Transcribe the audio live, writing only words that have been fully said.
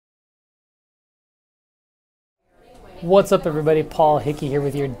What's up, everybody? Paul Hickey here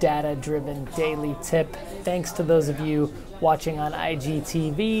with your data-driven daily tip. Thanks to those of you watching on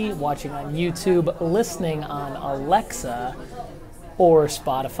IGTV, watching on YouTube, listening on Alexa or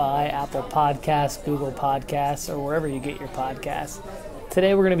Spotify, Apple Podcasts, Google Podcasts, or wherever you get your podcasts.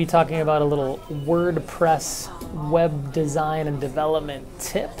 Today we're going to be talking about a little WordPress web design and development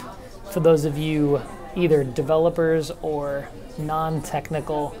tip for those of you either developers or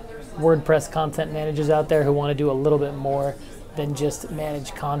non-technical WordPress content managers out there who want to do a little bit more than just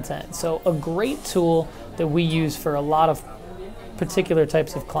manage content. So a great tool that we use for a lot of particular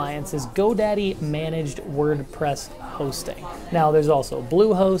types of clients is GoDaddy Managed WordPress Hosting. Now there's also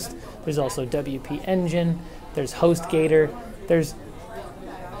Bluehost, there's also WP Engine, there's HostGator, there's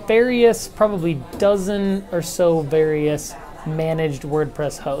various, probably dozen or so various managed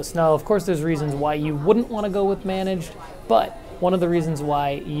WordPress hosts. Now of course there's reasons why you wouldn't want to go with managed, but one of the reasons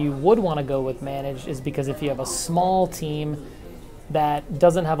why you would want to go with managed is because if you have a small team that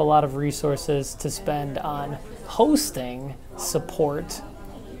doesn't have a lot of resources to spend on hosting support,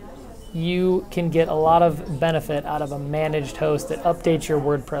 you can get a lot of benefit out of a managed host that updates your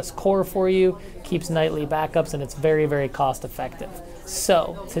WordPress core for you, keeps nightly backups, and it's very, very cost effective.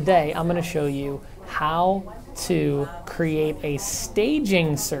 So today I'm going to show you how to create a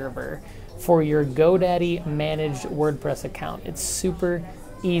staging server for your GoDaddy Managed WordPress account. It's super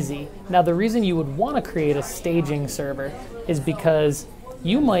easy. Now the reason you would want to create a staging server is because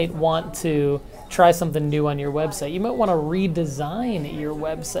you might want to try something new on your website. You might want to redesign your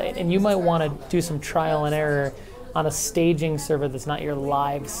website, and you might want to do some trial and error on a staging server that's not your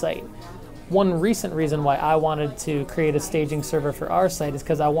live site. One recent reason why I wanted to create a staging server for our site is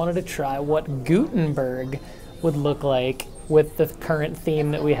because I wanted to try what Gutenberg would look like with the current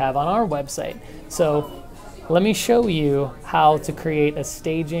theme that we have on our website. So let me show you how to create a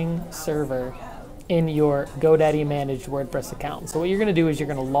staging server in your GoDaddy Managed WordPress account. So what you're going to do is you're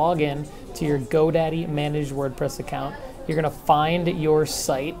going to log in to your GoDaddy Managed WordPress account. You're going to find your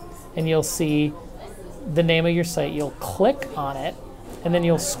site, and you'll see the name of your site. You'll click on it, and then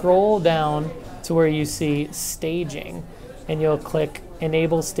you'll scroll down to where you see staging, and you'll click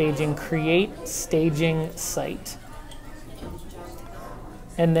Enable Staging, Create Staging Site.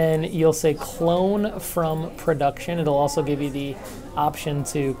 And then you'll say clone from production. It'll also give you the option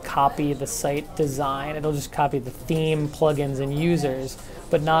to copy the site design. It'll just copy the theme, plugins, and users,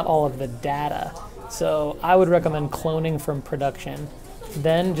 but not all of the data. So I would recommend cloning from production.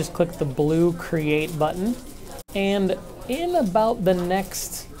 Then just click the blue create button. And in about the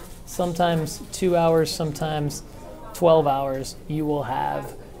next, sometimes 2 hours, sometimes 12 hours, you will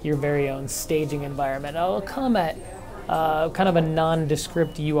have your very own staging environment. It'll come at kind of a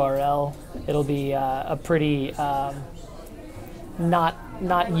nondescript URL. It'll be a pretty not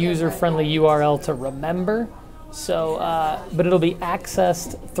user-friendly URL to remember. So, but it'll be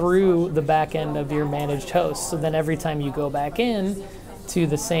accessed through the back end of your managed host. So then every time you go back in to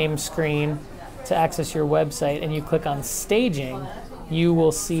the same screen to access your website and you click on staging, you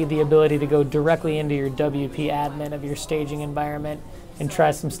will see the ability to go directly into your WP admin of your staging environment and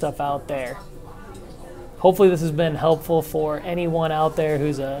try some stuff out there. Hopefully this has been helpful for anyone out there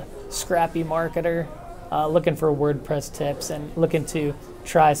who's a scrappy marketer looking for WordPress tips and looking to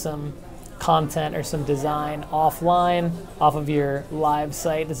try some content or some design offline off of your live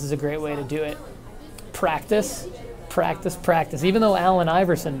site. This is a great way to do it. Practice, practice, practice. Even though Allen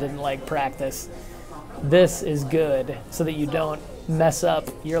Iverson didn't like practice, this is good so that you don't mess up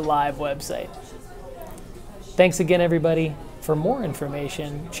your live website. Thanks again, everybody. For more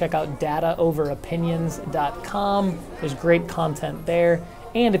information, check out dataoveropinions.com. There's great content there.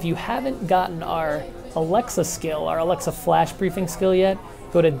 And if you haven't gotten our Alexa skill, our Alexa flash briefing skill yet,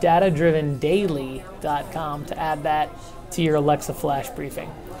 go to datadrivendaily.com to add that to your Alexa flash briefing.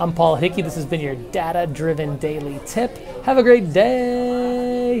 I'm Paul Hickey. This has been your data-driven daily tip. Have a great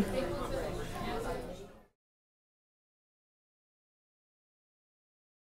day.